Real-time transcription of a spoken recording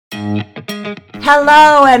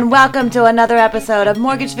Hello and welcome to another episode of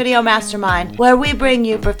Mortgage Video Mastermind, where we bring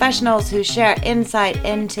you professionals who share insight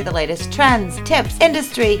into the latest trends, tips,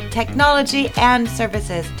 industry, technology, and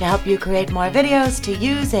services to help you create more videos to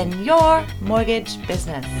use in your mortgage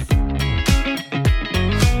business.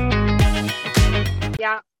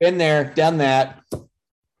 Yeah. Been there, done that.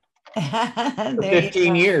 For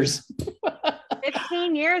 15 years.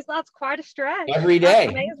 15 years, that's quite a stretch. Every day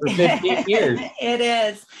for 15 years. It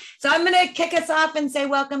is. So I'm going to kick us off and say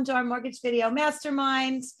welcome to our Mortgage Video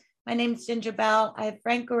Mastermind. My name is Ginger Bell. I have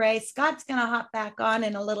Frank Gray. Scott's going to hop back on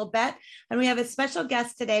in a little bit. And we have a special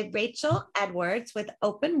guest today, Rachel Edwards with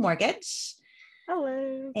Open Mortgage.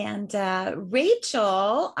 Hello. And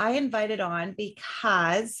Rachel, I invited on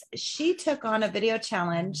because she took on a video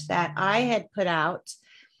challenge that I had put out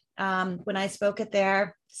when I spoke at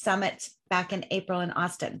their summit back in April in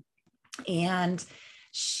Austin. And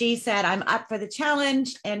she said, I'm up for the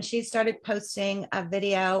challenge. And she started posting a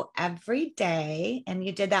video every day. And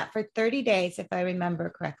you did that for 30 days, if I remember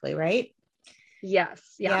correctly, right? Yes.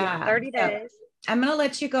 Yeah. 30 days. I'm going to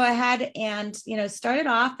let you go ahead and, start it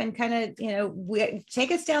off and kind of,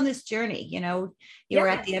 take us down this journey. You were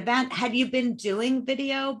at the event. Had you been doing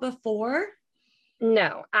video before?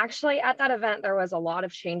 No, actually at that event, there was a lot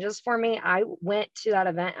of changes for me. I went to that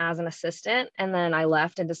event as an assistant and then I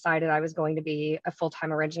left and decided I was going to be a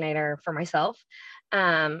full-time originator for myself.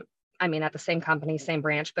 At the same company, same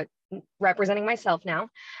branch, but representing myself now.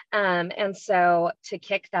 And so to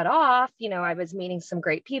kick that off, I was meeting some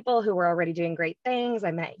great people who were already doing great things.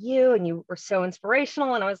 I met you and you were so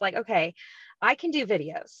inspirational. And I was like, okay, I can do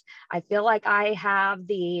videos. I feel like I have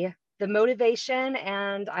the motivation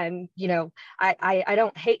and I'm, I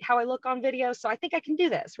don't hate how I look on video. So I think I can do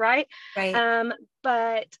this. Right.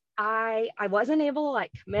 But I wasn't able to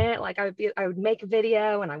commit, I would make a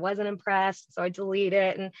video and I wasn't impressed. So I delete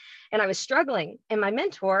it and I was struggling. And my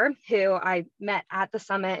mentor who I met at the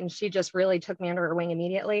summit and she just really took me under her wing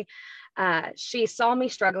immediately. She saw me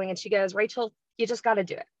struggling and she goes, Rachel, you just got to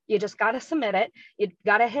do it. You just got to submit it. You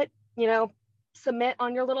got to hit, submit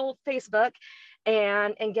on your little Facebook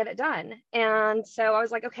and get it done. And so I was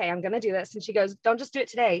like, okay, I'm going to do this. And she goes, don't just do it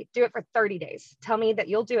today, do it for 30 days. Tell me that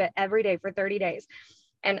you'll do it every day for 30 days.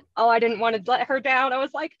 And I didn't want to let her down. I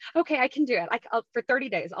was like, okay, I can do it. For 30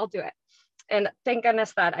 days, I'll do it. And thank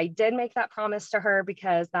goodness that I did make that promise to her,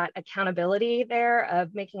 because that accountability there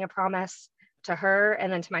of making a promise to her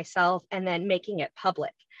and then to myself and then making it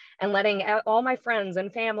public and letting all my friends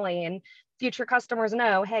and family and future customers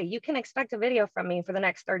know, hey, you can expect a video from me for the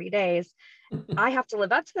next 30 days. I have to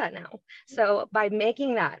live up to that now. So by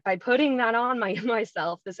making that, by putting that on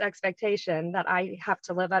myself, this expectation that I have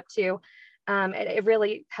to live up to, it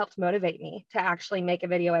really helped motivate me to actually make a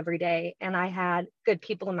video every day. And I had good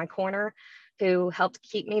people in my corner who helped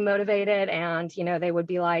keep me motivated. And, they would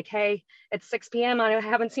be like, hey, it's 6 p.m. I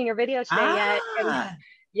haven't seen your video today yet. And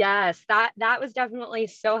yes, that was definitely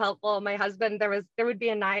so helpful. My husband, there would be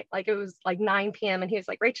a night, it was 9 p.m. and he was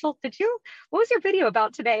like, Rachel, what was your video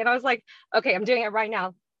about today? And I was like, okay, I'm doing it right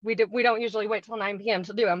now. We don't usually wait till 9 p.m.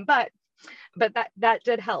 to do them, but that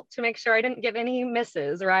did help to make sure I didn't give any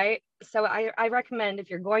misses, right? So I recommend, if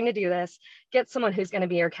you're going to do this, get someone who's going to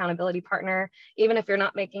be your accountability partner, even if you're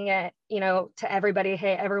not making it, to everybody,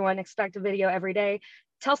 hey, everyone expect a video every day.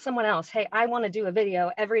 Tell someone else, hey, I want to do a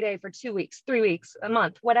video every day for 2 weeks, 3 weeks, a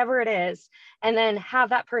month, whatever it is. And then have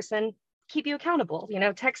that person keep you accountable,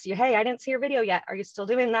 text you, hey, I didn't see your video yet. Are you still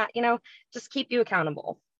doing that? Just keep you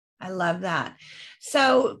accountable. I love that.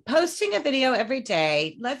 So posting a video every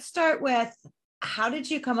day, let's start with, how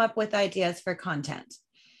did you come up with ideas for content?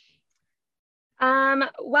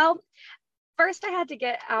 Well, first I had to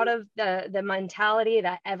get out of the mentality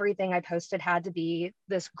that everything I posted had to be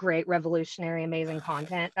this great, revolutionary, amazing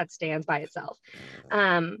content that stands by itself.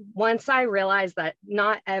 Once I realized that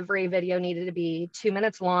not every video needed to be 2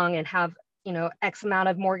 minutes long and have, X amount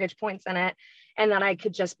of mortgage points in it, and that I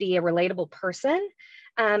could just be a relatable person,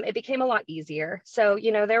 it became a lot easier. So,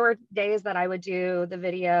 there were days that I would do the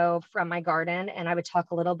video from my garden and I would talk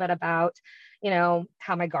a little bit about,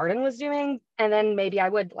 how my garden was doing. And then maybe I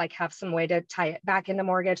would have some way to tie it back into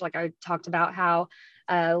mortgage. I talked about how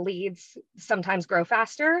leads sometimes grow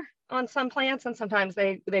faster on some plants and sometimes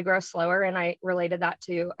they grow slower. And I related that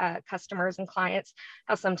to customers and clients,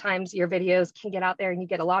 how sometimes your videos can get out there and you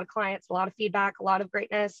get a lot of clients, a lot of feedback, a lot of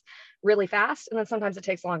greatness really fast. And then sometimes it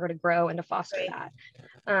takes longer to grow and to foster that.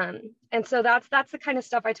 And so that's the kind of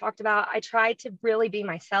stuff I talked about. I tried to really be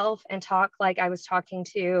myself and talk like I was talking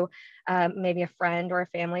to maybe a friend or a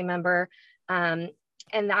family member.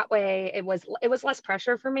 And that way it was less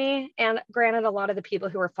pressure for me. And granted, a lot of the people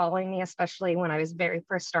who were following me, especially when I was very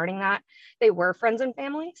first starting that, they were friends and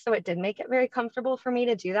family. So it did make it very comfortable for me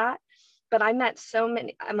to do that. But I met so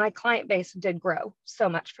many, my client base did grow so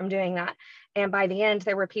much from doing that. And by the end,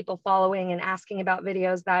 there were people following and asking about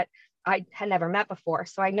videos that I had never met before.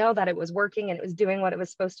 So I know that it was working and it was doing what it was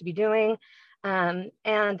supposed to be doing. And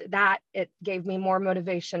that it gave me more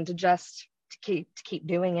motivation to just to keep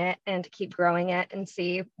doing it and to keep growing it and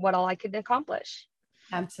see what all I could accomplish.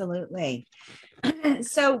 Absolutely.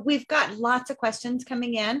 So we've got lots of questions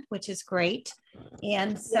coming in, which is great.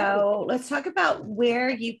 And so let's talk about where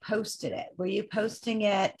you posted it. Were you posting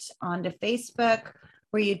it onto Facebook?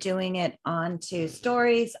 Were you doing it onto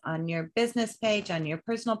stories, on your business page, on your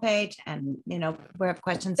personal page? And, we have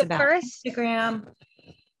questions about Instagram.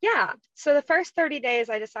 Yeah. So the first 30 days,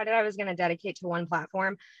 I decided I was going to dedicate to one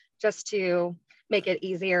platform just to make it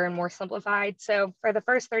easier and more simplified. So for the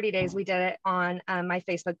first 30 days, we did it on my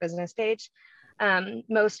Facebook business page.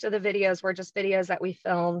 Most of the videos were just videos that we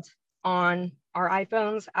filmed on our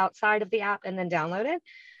iPhones outside of the app and then downloaded.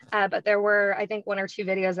 But there were, I think, 1 or 2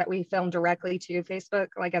 videos that we filmed directly to Facebook,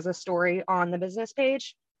 like as a story on the business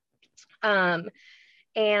page.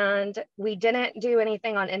 And we didn't do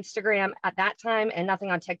anything on Instagram at that time and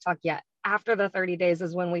nothing on TikTok yet. After the 30 days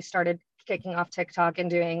is when we started kicking off TikTok and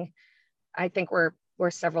doing, I think we're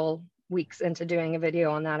several weeks into doing a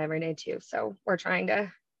video on that every day too. So we're trying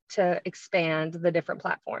to expand the different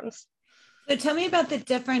platforms. So tell me about the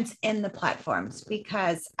difference in the platforms,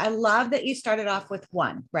 because I love that you started off with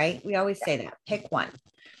one, right? We always say that, pick one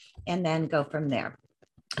and then go from there.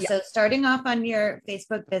 Yeah. So starting off on your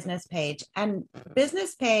Facebook business page, and this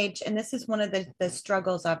is one of the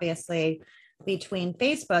struggles, obviously, between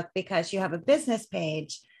Facebook, because you have a business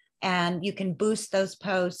page and you can boost those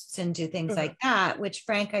posts and do things like that, which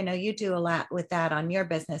Frank, I know you do a lot with that on your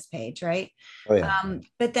business page, right? Oh, yeah.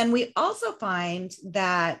 But then we also find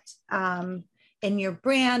that in your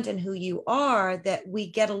brand and who you are, that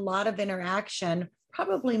we get a lot of interaction,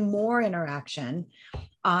 probably more interaction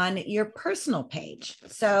on your personal page.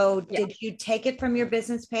 So did you take it from your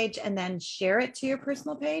business page and then share it to your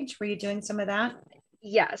personal page? Were you doing some of that?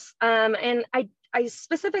 Yes. And I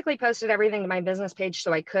specifically posted everything to my business page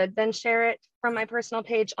so I could then share it from my personal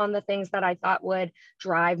page on the things that I thought would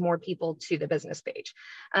drive more people to the business page.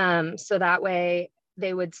 So that way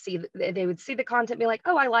they would see the content, be like,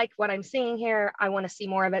 oh, I like what I'm seeing here. I want to see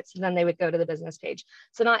more of it. So then they would go to the business page.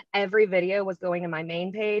 So not every video was going to my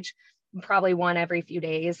main page. Probably one every few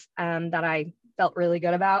days that I felt really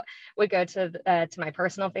good about would go to my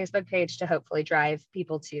personal Facebook page to hopefully drive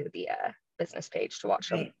people to the business page to watch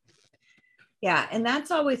them. Yeah, and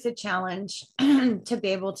that's always a challenge to be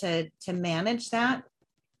able to manage that.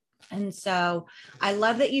 And so I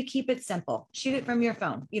love that you keep it simple. Shoot it from your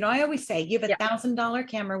phone. I always say you have $1,000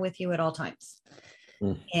 camera with you at all times.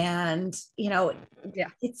 And,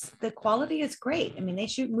 it's the quality is great. I mean, they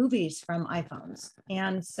shoot movies from iPhones.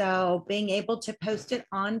 And so being able to post it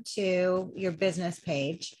onto your business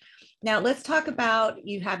page. Now let's talk about,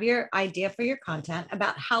 you have your idea for your content.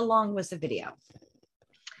 About how long was the video?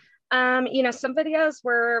 Some videos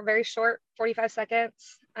were very short, 45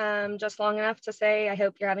 seconds, just long enough to say, I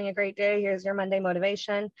hope you're having a great day. Here's your Monday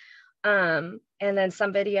motivation. And then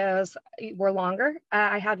some videos were longer.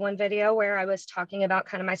 I had one video where I was talking about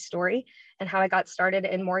kind of my story and how I got started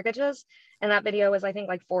in mortgages. And that video was, I think,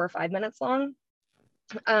 like 4 or 5 minutes long.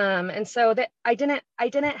 And so that I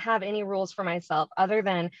didn't have any rules for myself other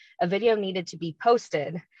than a video needed to be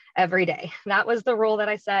posted every day. That was the rule that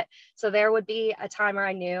I set. So there would be a time where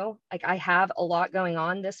I knew, like, I have a lot going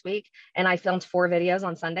on this week, and I filmed 4 videos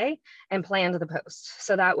on Sunday and planned the post.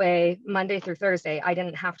 So that way, Monday through Thursday, I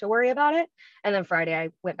didn't have to worry about it. And then Friday, I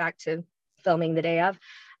went back to filming the day of.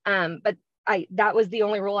 But that was the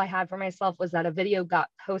only rule I had for myself, was that a video got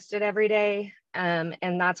posted every day. And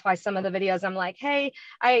that's why some of the videos I'm like, hey,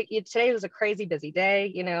 today was a crazy busy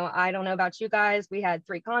day. I don't know about you guys. We had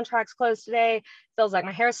 3 contracts closed today. Feels like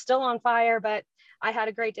my hair is still on fire, but I had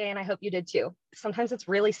a great day and I hope you did too. Sometimes it's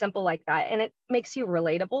really simple like that. And it makes you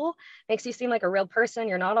relatable, makes you seem like a real person.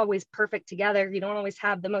 You're not always perfect together. You don't always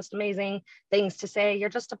have the most amazing things to say. You're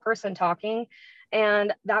just a person talking.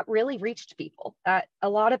 And that really reached people. It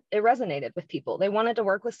resonated with people. They wanted to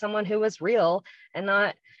work with someone who was real and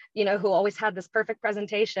not, who always had this perfect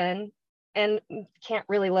presentation and can't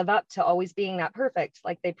really live up to always being that perfect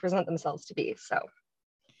like they present themselves to be. So.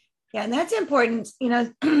 Yeah, and that's important.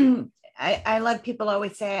 I love, people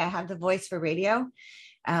always say I have the voice for radio, or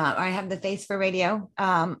I have the face for radio.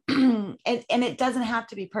 And it doesn't have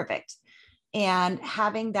to be perfect. And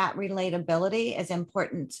having that relatability is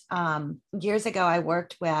important. Years ago, I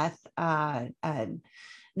worked with a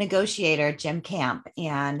negotiator, Jim Camp,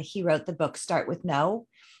 and he wrote the book Start with No.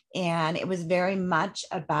 And it was very much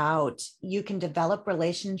about you can develop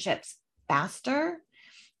relationships faster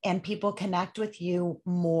and people connect with you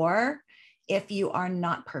more if you are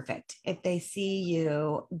not perfect, if they see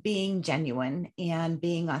you being genuine and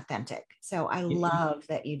being authentic. So I love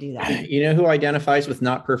that you do that. You know who identifies with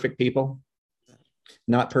not perfect people?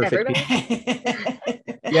 Not perfect people.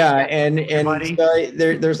 Yeah. And so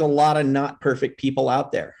there's a lot of not perfect people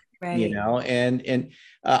out there, right. You know, and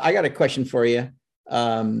I got a question for you.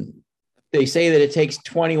 They say that it takes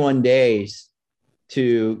 21 days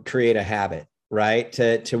to create a habit, right?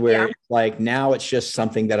 To where it's like, now it's just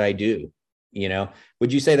something that I do, you know.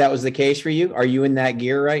 Would you say that was the case for you? Are you in that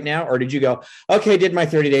gear right now? Or did you go, okay, did my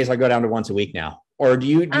 30 days, I go down to once a week now? Or do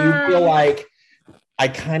you feel like I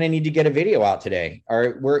kind of need to get a video out today?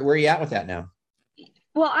 Or where are you at with that now?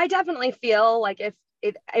 Well, I definitely feel like if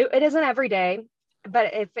it isn't every day,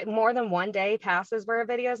 but if more than one day passes where a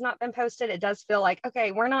video has not been posted, it does feel like,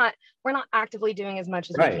 okay, we're not actively doing as much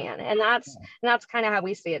as we can. And that's kind of how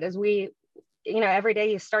we see it, is we, you know, every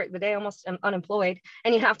day you start the day almost unemployed,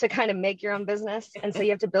 and you have to kind of make your own business. And so you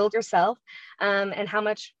have to build yourself, and how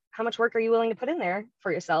much work are you willing to put in there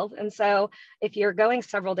for yourself? And so if you're going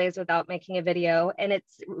several days without making a video, and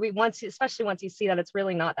especially once you see that it's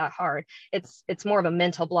really not that hard, it's more of a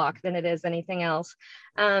mental block than it is anything else,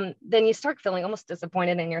 then you start feeling almost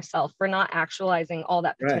disappointed in yourself for not actualizing all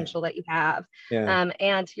that potential that you have.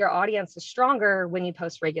 And your audience is stronger when you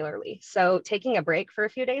post regularly. So taking a break for a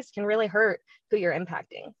few days can really hurt who you're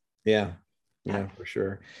impacting. Yeah, for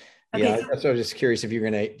sure. Okay. Yeah, that's what I was just curious if you're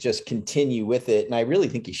going to just continue with it. And I really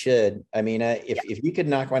think you should. I mean, if you could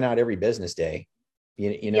knock one out every business day,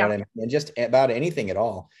 you know what I mean? And just about anything at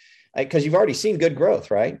all, because you've already seen good growth,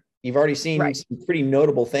 right? You've already seen some pretty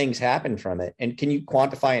notable things happen from it. And can you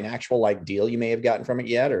quantify an actual like deal you may have gotten from it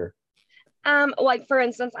yet? Or like, for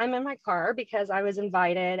instance, I'm in my car because I was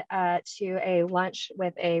invited to a lunch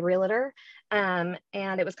with a realtor. And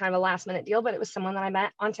it was kind of a last minute deal, but it was someone that I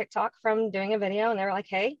met on TikTok from doing a video, and they were like,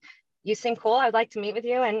 hey, you seem cool. I'd like to meet with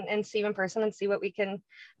you and see you in person and see what we can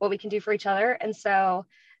do for each other. And so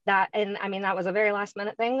that was a very last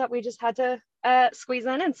minute thing that we just had to squeeze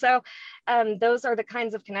in. And so those are the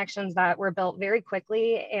kinds of connections that were built very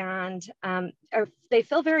quickly, and they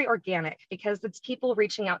feel very organic because it's people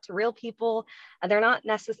reaching out to real people. They're not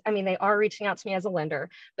necessarily, they are reaching out to me as a lender,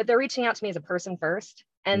 but they're reaching out to me as a person first,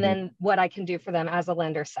 and then what I can do for them as a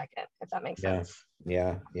lender second, if that makes sense.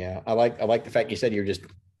 Yeah. I like the fact you said you're just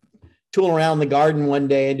tooling around the garden one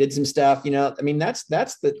day and did some stuff, you know. I mean, that's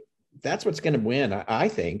what's going to win. I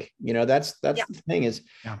think, you know, that's the thing is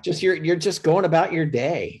just, you're just going about your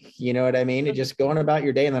day. You know what I mean? And just going about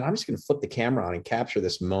your day. And then I'm just going to flip the camera on and capture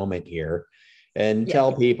this moment here and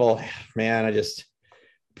tell people, man, I just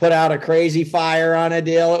put out a crazy fire on a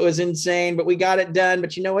deal. It was insane, but we got it done.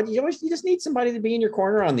 But you know what? You just need somebody to be in your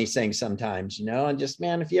corner on these things sometimes, you know, and just,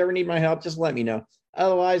 man, if you ever need my help, just let me know.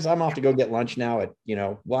 Otherwise, I'm off to go get lunch now at, you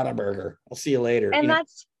know, Whataburger. I'll see you later. And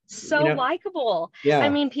that's so likable. Yeah. I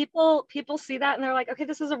mean, people see that and they're like, okay,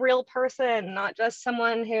 this is a real person, not just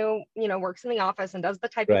someone who, you know, works in the office and does the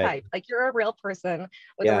type. Like, you're a real person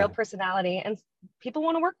with a real personality, and people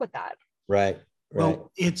want to work with that. Right.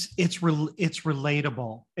 Well, it's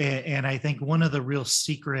relatable. And I think one of the real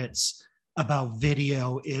secrets about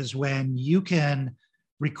video is when you can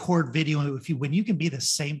record video, when you can be the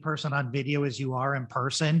same person on video as you are in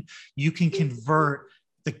person, you can convert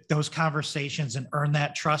those conversations and earn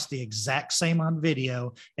that trust the exact same on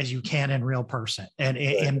video as you can in real person and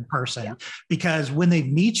in person. Because when they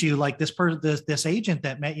meet you, like this agent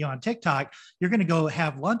that met you on TikTok, you're going to go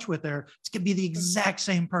have lunch with her. It's going to be the exact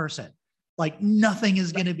same person. Like, nothing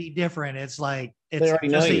is going to be different. It's like, it's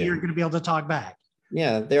just that you're going to be able to talk back.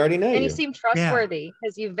 Yeah, they already know you. And you seem trustworthy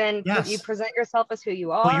because you present yourself as who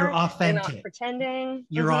you are. Well, you're authentic. You're not pretending.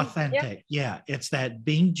 You're authentic. Yeah, it's that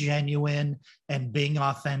being genuine and being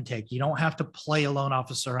authentic. You don't have to play a loan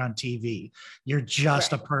officer on TV. You're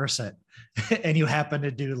just a person, and you happen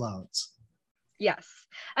to do loans. Yes,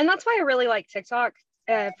 and that's why I really like TikTok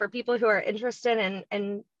for people who are interested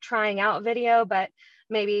in trying out video, but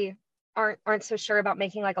maybe aren't so sure about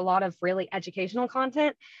making like a lot of really educational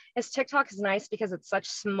content. TikTok is nice because it's such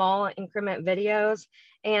small increment videos,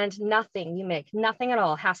 and nothing at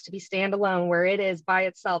all has to be standalone where it is by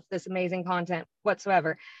itself this amazing content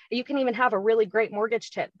whatsoever. You can even have a really great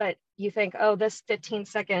mortgage tip, but you think, oh, this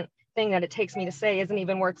 15-second thing that it takes me to say isn't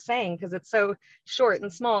even worth saying because it's so short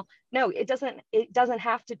and small. No, it doesn't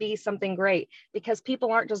have to be something great, because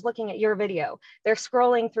people aren't just looking at your video. They're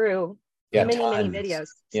scrolling through many videos.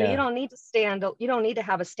 So you don't need to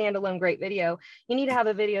have a standalone great video. You need to have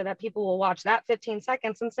a video that people will watch that 15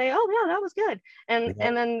 seconds and say, oh yeah, that was good. And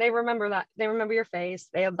then they remember your face.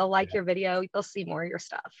 They'll like your video. They'll see more of your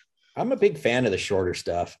stuff. I'm a big fan of the shorter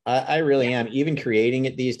stuff. I really am, even creating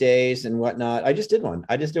it these days and whatnot. I just did one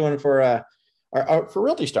for for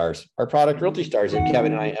Realty Stars, our product Realty Stars that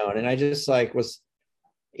Kevin and I own. And I just like was,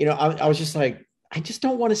 I was just like, I just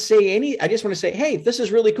don't want to say I just want to say, hey, this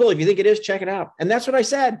is really cool. If you think it is, check it out. And that's what I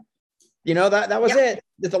said. That was it.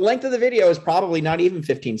 That the length of the video is probably not even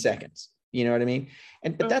 15 seconds. You know what I mean?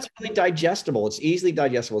 But that's really digestible. It's easily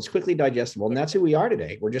digestible. It's quickly digestible. And that's who we are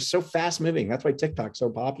today. We're just so fast moving. That's why TikTok's so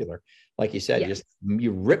popular. Like you said,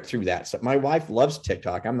 you rip through that. So my wife loves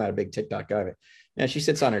TikTok. I'm not a big TikTok guy. And she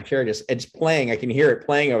sits on her chair, it's playing. I can hear it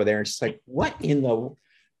playing over there. And she's like, what in the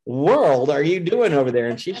world are you doing over there?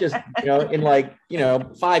 And she just,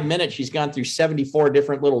 in 5 minutes, she's gone through 74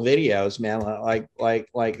 different little videos, man,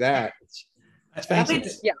 like that.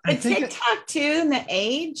 It's TikTok too, and the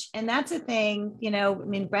age, and that's a thing,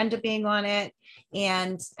 Brenda being on it.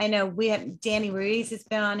 And I know we have Danny Ruiz has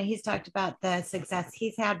been on, and he's talked about the success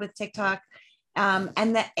he's had with TikTok.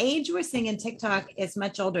 And the age we're seeing in TikTok is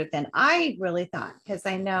much older than I really thought, because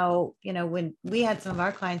I know, when we had some of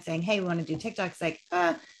our clients saying, hey, we want to do TikTok, it's like,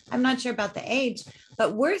 I'm not sure about the age,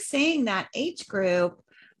 but we're seeing that age group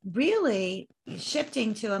really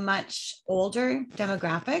shifting to a much older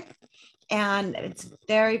demographic. And it's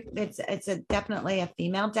definitely a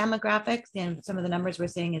female demographic. Some of the numbers we're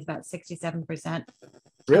seeing is about 67%.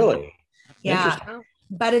 Really? Yeah.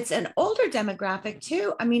 But it's an older demographic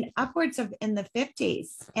too. I mean, upwards of in the 50s.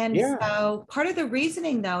 And so part of the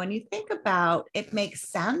reasoning though, and you think about, it makes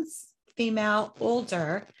sense, female,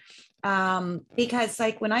 older, because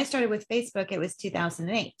like when I started with Facebook, it was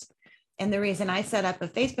 2008. And the reason I set up a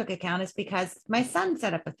Facebook account is because my son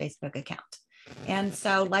set up a Facebook account. And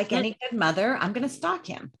so like any good mother, I'm going to stalk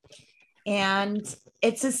him. And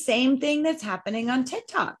it's the same thing that's happening on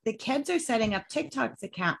TikTok. The kids are setting up TikTok's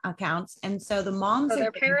accounts. And so the moms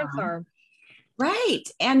their parents are. Right.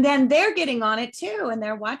 And then they're getting on it too, and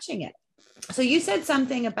they're watching it. So you said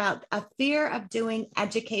something about a fear of doing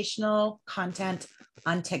educational content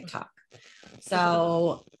on TikTok.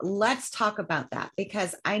 So let's talk about that,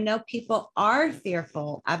 because I know people are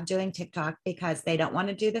fearful of doing TikTok because they don't want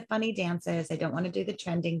to do the funny dances. They don't want to do the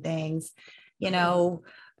trending things.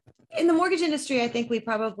 In the mortgage industry, I think we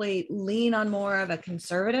probably lean on more of a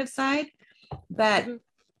conservative side, but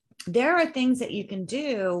there are things that you can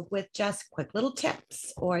do with just quick little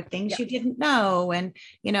tips or things you didn't know. And,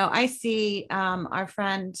 I see our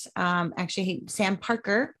friend, Sam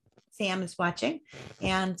Parker. Sam is watching,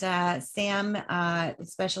 and Sam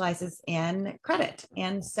specializes in credit.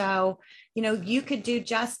 And so, you could do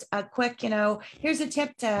just a quick, here's a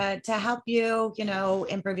tip to help you,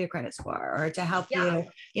 improve your credit score, or to help you,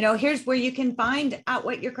 here's where you can find out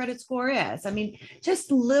what your credit score is. I mean,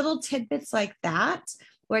 just little tidbits like that,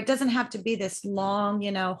 where it doesn't have to be this long,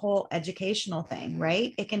 whole educational thing,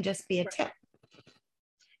 right? It can just be a tip.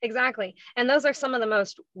 Exactly. And those are some of the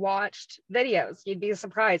most watched videos. You'd be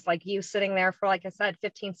surprised, like you sitting there for, like I said,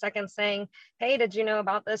 15 seconds saying, hey, did you know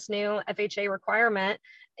about this new FHA requirement?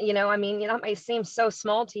 That may seem so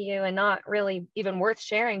small to you and not really even worth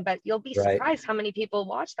sharing, but you'll be surprised how many people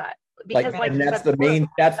watch that. Because and that's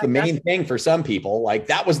the main thing for some people. Like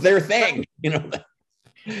that was their thing,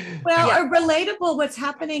 Well, relatable what's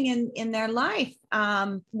happening in their life.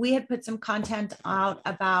 We had put some content out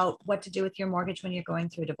about what to do with your mortgage when you're going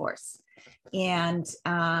through divorce. And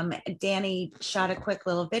Danny shot a quick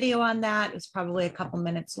little video on that. It was probably a couple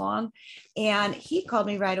minutes long. And he called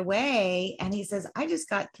me right away and he says, I just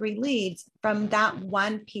got 3 leads from that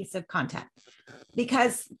one piece of content,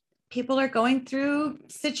 because people are going through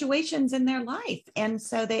situations in their life. And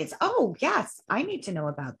so oh, yes, I need to know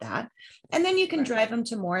about that. And then you can drive them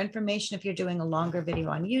to more information if you're doing a longer video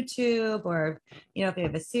on YouTube, or, if you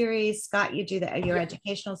have a series, Scott, you do your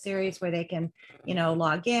educational series where they can,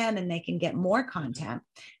 log in and they can get more content.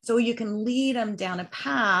 So you can lead them down a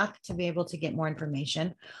path to be able to get more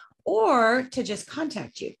information, or to just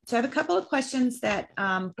contact you. So I have a couple of questions that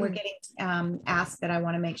we're getting asked that I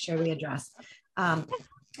want to make sure we address.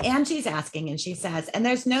 Angie's asking, and she says, and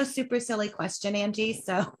there's no super silly question, Angie.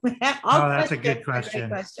 So that's a good question.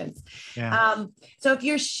 Questions. Yeah. So if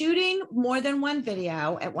you're shooting more than one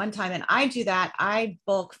video at one time, and I do that, I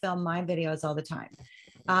bulk film my videos all the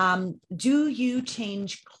time. Do you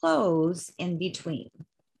change clothes in between?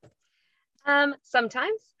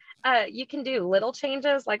 Sometimes. You can do little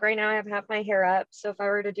changes. Like right now I have half my hair up. So if I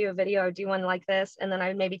were to do a video, I would do one like this, and then I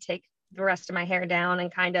would maybe take the rest of my hair down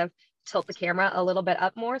and kind of tilt the camera a little bit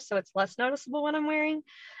up more so it's less noticeable when I'm wearing.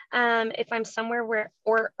 If I'm somewhere where,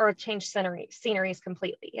 or change sceneries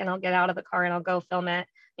completely, and I'll get out of the car and I'll go film it,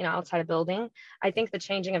 you know, outside a building. I think the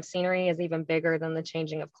changing of scenery is even bigger than the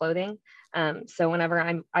changing of clothing. So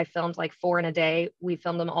whenever I filmed like 4 in a day, we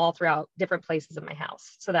filmed them all throughout different places in my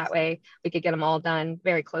house. So that way we could get them all done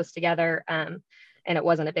very close together. And it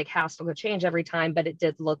wasn't a big hassle to change every time, but it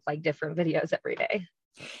did look like different videos every day.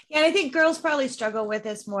 Yeah, and I think girls probably struggle with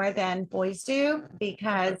this more than boys do,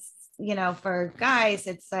 because, you know, for guys,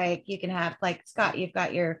 it's like you can have, like Scott, you've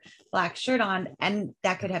got your black shirt on and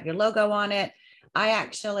that could have your logo on it. I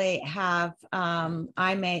actually have,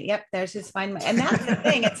 I made, yep, there's his fine. And that's the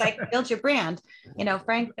thing. It's like, build your brand, you know,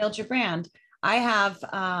 Frank, build your brand. I have,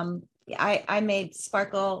 I made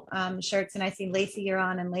sparkle shirts, and I see Lacey, you're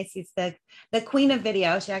on, and Lacey's the queen of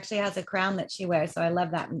video. She actually has a crown that she wears. So I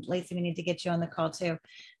love that. And Lacey, we need to get you on the call too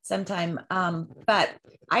sometime. But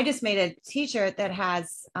I just made a t-shirt that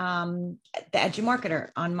has the Edgy Marketer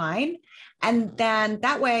on mine. And then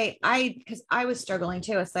that way because I was struggling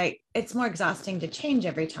too. It's like, it's more exhausting to change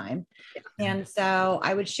every time. And so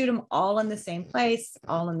I would shoot them all in the same place,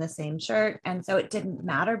 all in the same shirt. And so it didn't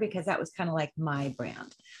matter because that was kind of like my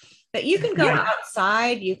brand. But you can go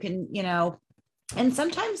outside, you can, you know, and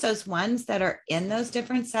sometimes those ones that are in those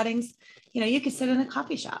different settings, you know, you could sit in a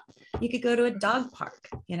coffee shop, you could go to a dog park,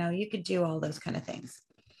 you know, you could do all those kind of things.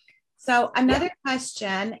 So another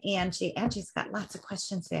question, Angie's got lots of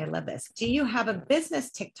questions today. I love this. Do you have a business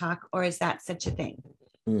TikTok, or is that such a thing?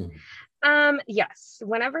 Yes.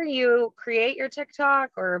 Whenever you create your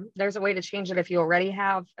TikTok, or there's a way to change it if you already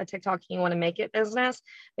have a TikTok and you want to make it business,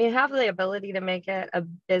 you have the ability to make it a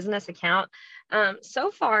business account. So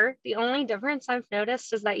far, the only difference I've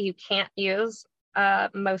noticed is that you can't use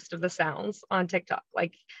most of the sounds on TikTok,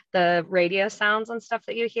 like the radio sounds and stuff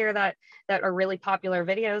that you hear that are really popular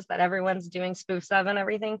videos that everyone's doing spoofs of and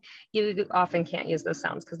everything. You often can't use those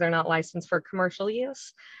sounds because they're not licensed for commercial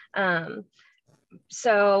use.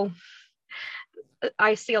 So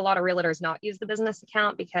I see a lot of realtors not use the business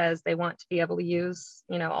account because they want to be able to use,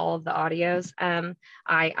 you know, all of the audios.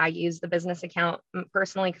 I use the business account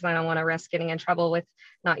personally because I don't want to risk getting in trouble with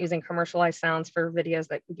not using commercialized sounds for videos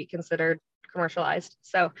that could be considered commercialized.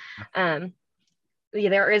 So yeah,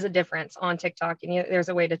 there is a difference on TikTok, and there's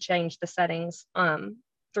a way to change the settings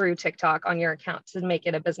through TikTok on your account to make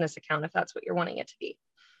it a business account if that's what you're wanting it to be.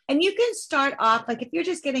 And you can start off, like if you're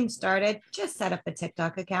just getting started, just set up a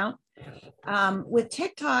TikTok account. With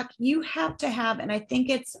TikTok, you have to have, and I think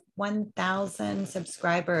it's 1,000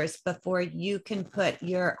 subscribers before you can put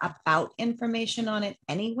your about information on it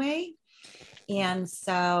anyway. And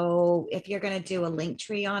so if you're going to do a link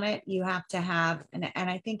tree on it, you have to have, and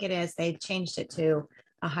I think it is, they've changed it to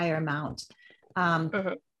a higher amount.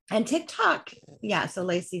 And TikTok, yeah, so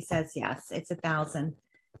Lacey says, yes, it's 1,000.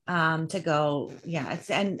 To go, yeah, it's,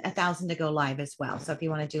 and 1,000 to go live as well. So if you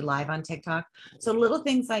want to do live on TikTok, so little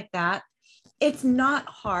things like that. It's not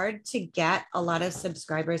hard to get a lot of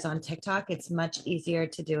subscribers on TikTok. It's much easier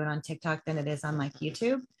to do it on TikTok than it is on like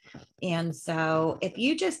YouTube. And so if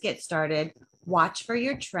you just get started, watch for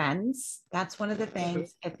your trends. That's one of the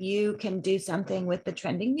things. If you can do something with the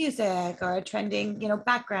trending music or a trending, you know,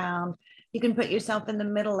 background, you can put yourself in the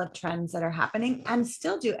middle of trends that are happening and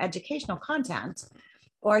still do educational content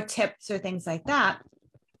or tips or things like that,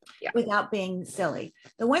 without being silly.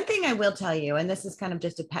 The one thing I will tell you, and this is kind of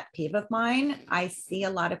just a pet peeve of mine, I see a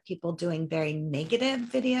lot of people doing very negative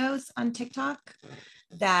videos on TikTok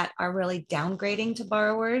that are really downgrading to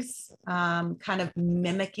borrowers, kind of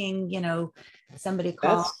mimicking, you know, somebody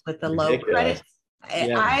calls with the low credit.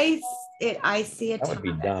 Yeah. I see it. That would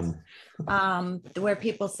be dumb. Where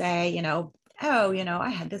people say, you know, oh, you know, I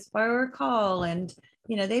had this borrower call and,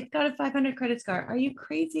 you know, they've got a 500 credit score. Are you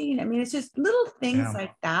crazy? I mean, it's just little things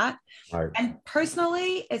like that. Right. And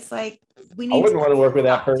personally, it's like, I wouldn't want to work with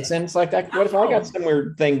that person. It's like that. What if I got some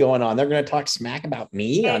weird thing going on? They're going to talk smack about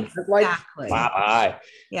me. Exactly. Like, bye.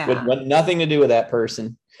 Yeah. With nothing to do with that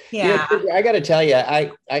person. Yeah. You know, I got to tell you,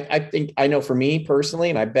 I think I know for me personally,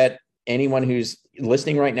 and I bet anyone who's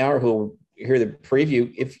listening right now or who will hear the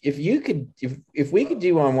preview, if we could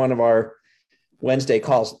do on one of our Wednesday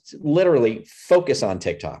calls, literally focus on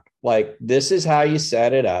TikTok. Like, this is how you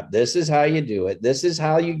set it up. This is how you do it. This is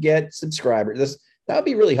how you get subscribers. That would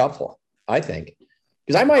be really helpful, I think,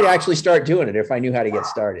 because I might actually start doing it if I knew how to get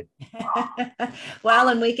started. Well,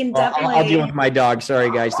 and we can definitely. I'll deal with my dog. Sorry,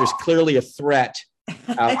 guys. There's clearly a threat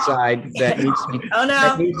outside that needs to be, oh, no.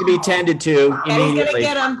 that needs to be tended to immediately.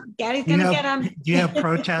 Daddy's gonna get him. Do you have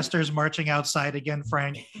protesters marching outside again,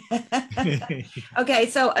 Frank? Okay,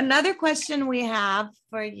 so another question we have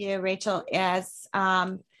for you, Rachel, is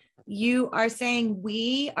you are saying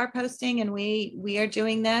we are posting and we are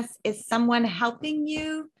doing this. Is someone helping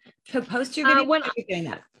you to post your video? When are you doing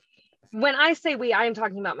that? When I say we, I am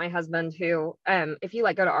talking about my husband who, if you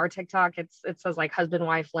like go to our TikTok, it says like husband,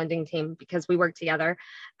 wife, lending team, because we work together.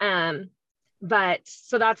 But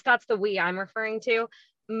so that's the we I'm referring to.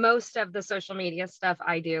 Most of the social media stuff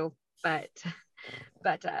I do, but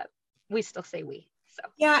we still say we. So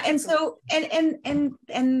yeah, and so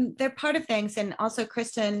and they're part of things. And also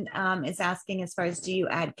Kristen is asking as far as, do you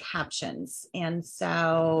add captions? And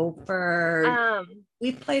so for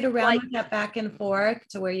we've played around with that back and forth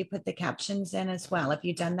to where you put the captions in as well. Have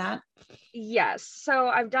you done that? Yes. So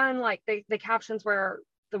I've done like the captions where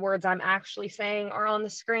the words I'm actually saying are on the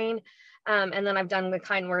screen. And then I've done the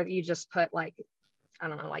kind where you just put like, I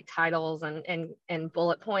don't know, like titles and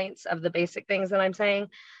bullet points of the basic things that I'm saying.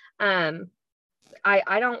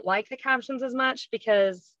 I don't like the captions as much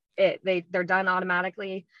because they're done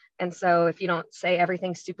automatically. And so if you don't say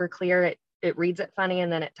everything super clear, it reads it funny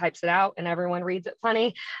and then it types it out and everyone reads it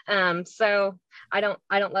funny. So I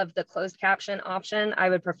don't love the closed caption option. I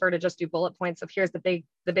would prefer to just do bullet points of here's the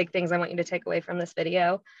big things I want you to take away from this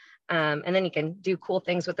video. And then you can do cool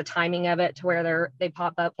things with the timing of it to where they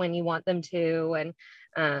pop up when you want them to.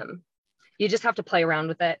 And you just have to play around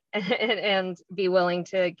with it and be willing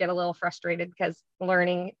to get a little frustrated, because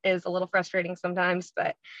learning is a little frustrating sometimes,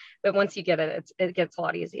 but once you get it, it gets a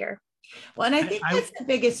lot easier. Well, and I think that's the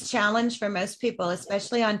biggest challenge for most people,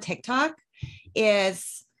 especially on TikTok,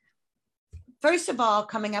 is first of all,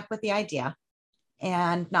 coming up with the idea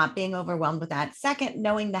and not being overwhelmed with that. Second,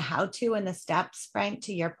 knowing the how-to and the steps, Frank,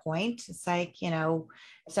 to your point. It's like,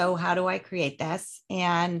 so how do I create this?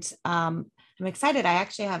 And I'm excited. I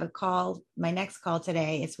actually have a call. My next call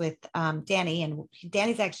today is with Danny, and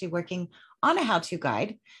Danny's actually working on a how-to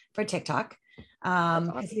guide for TikTok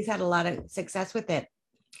because he's had a lot of success with it.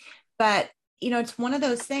 But, it's one of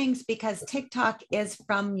those things, because TikTok is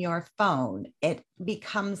from your phone. It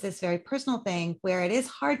becomes this very personal thing where it is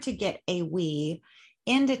hard to get a we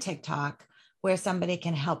into TikTok where somebody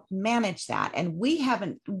can help manage that. And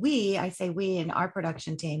I say we in our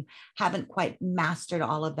production team haven't quite mastered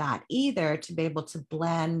all of that either, to be able to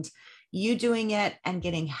blend you doing it and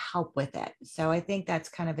getting help with it. So I think that's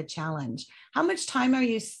kind of a challenge. How much time are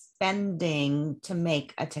you spending to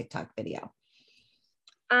make a TikTok video?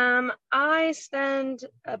 I spend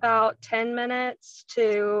about 10 minutes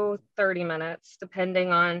to 30 minutes,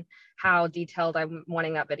 depending on how detailed I'm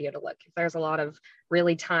wanting that video to look. If there's a lot of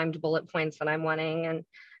really timed bullet points that I'm wanting and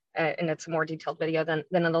it's a more detailed video, then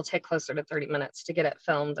it'll take closer to 30 minutes to get it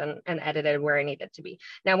filmed and edited where I need it to be.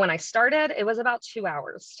 Now, when I started, it was about 2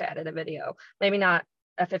 hours to edit a video, maybe not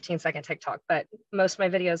a 15-second TikTok, but most of my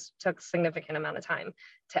videos took a significant amount of time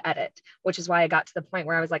to edit, which is why I got to the point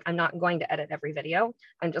where I was like, I'm not going to edit every video.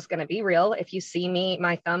 I'm just going to be real. If you see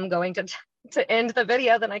my thumb going to end the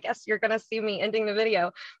video, then I guess you're going to see me ending the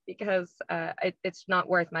video, because it's not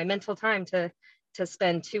worth my mental time to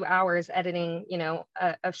spend 2 hours editing,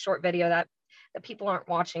 a short video that people aren't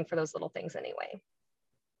watching for those little things anyway.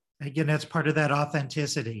 Again, that's part of that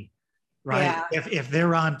authenticity. Right. Yeah. If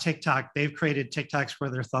they're on TikTok, they've created TikToks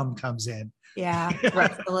where their thumb comes in. Yeah,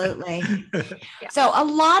 absolutely. Yeah. So a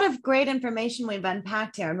lot of great information we've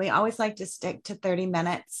unpacked here, and we always like to stick to 30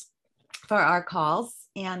 minutes for our calls.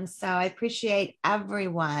 And so I appreciate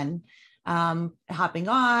everyone hopping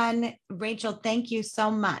on. Rachel, thank you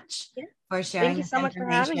so much for sharing this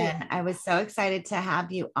information. I was so excited to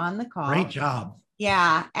have you on the call. Great job.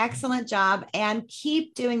 Yeah, excellent job. And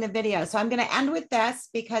keep doing the video. So I'm going to end with this,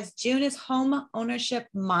 because June is Home Ownership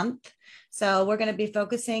Month. So we're going to be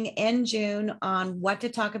focusing in June on what to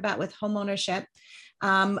talk about with home ownership.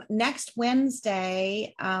 Next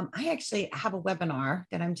Wednesday, I actually have a webinar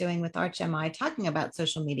that I'm doing with ArchMI talking about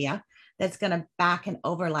social media that's going to back and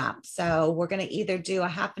overlap. So we're going to either do a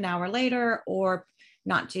half an hour later or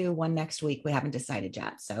not do one next week. We haven't decided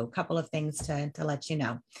yet. So a couple of things to let you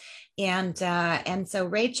know. And so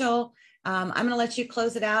Rachel, I'm going to let you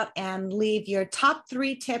close it out and leave your top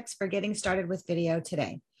 3 tips for getting started with video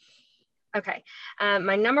today. Okay.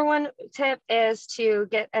 My number 1 tip is to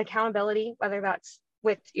get accountability, whether that's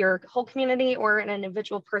with your whole community or an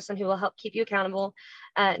individual person who will help keep you accountable.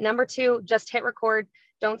 Number 2, just hit record.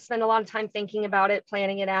 Don't spend a lot of time thinking about it,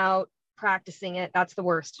 planning it out, practicing it. That's the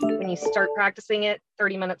worst. When you start practicing it,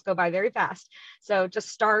 30 minutes go by very fast. So just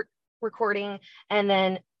start recording and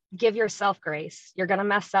then give yourself grace. You're going to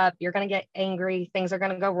mess up. You're going to get angry. Things are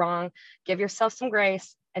going to go wrong. Give yourself some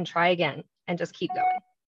grace and try again and just keep going.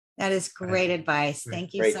 That is great advice.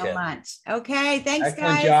 Thank you so much. Okay. Thanks,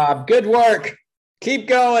 Excellent guys. job. Good work. Keep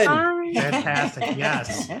going. Bye. Fantastic.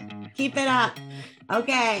 Yes. Keep it up.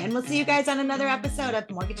 Okay. And we'll see you guys on another episode of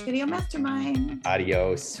Mortgage Video Mastermind.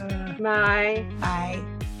 Adios. Bye.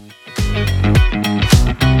 Bye.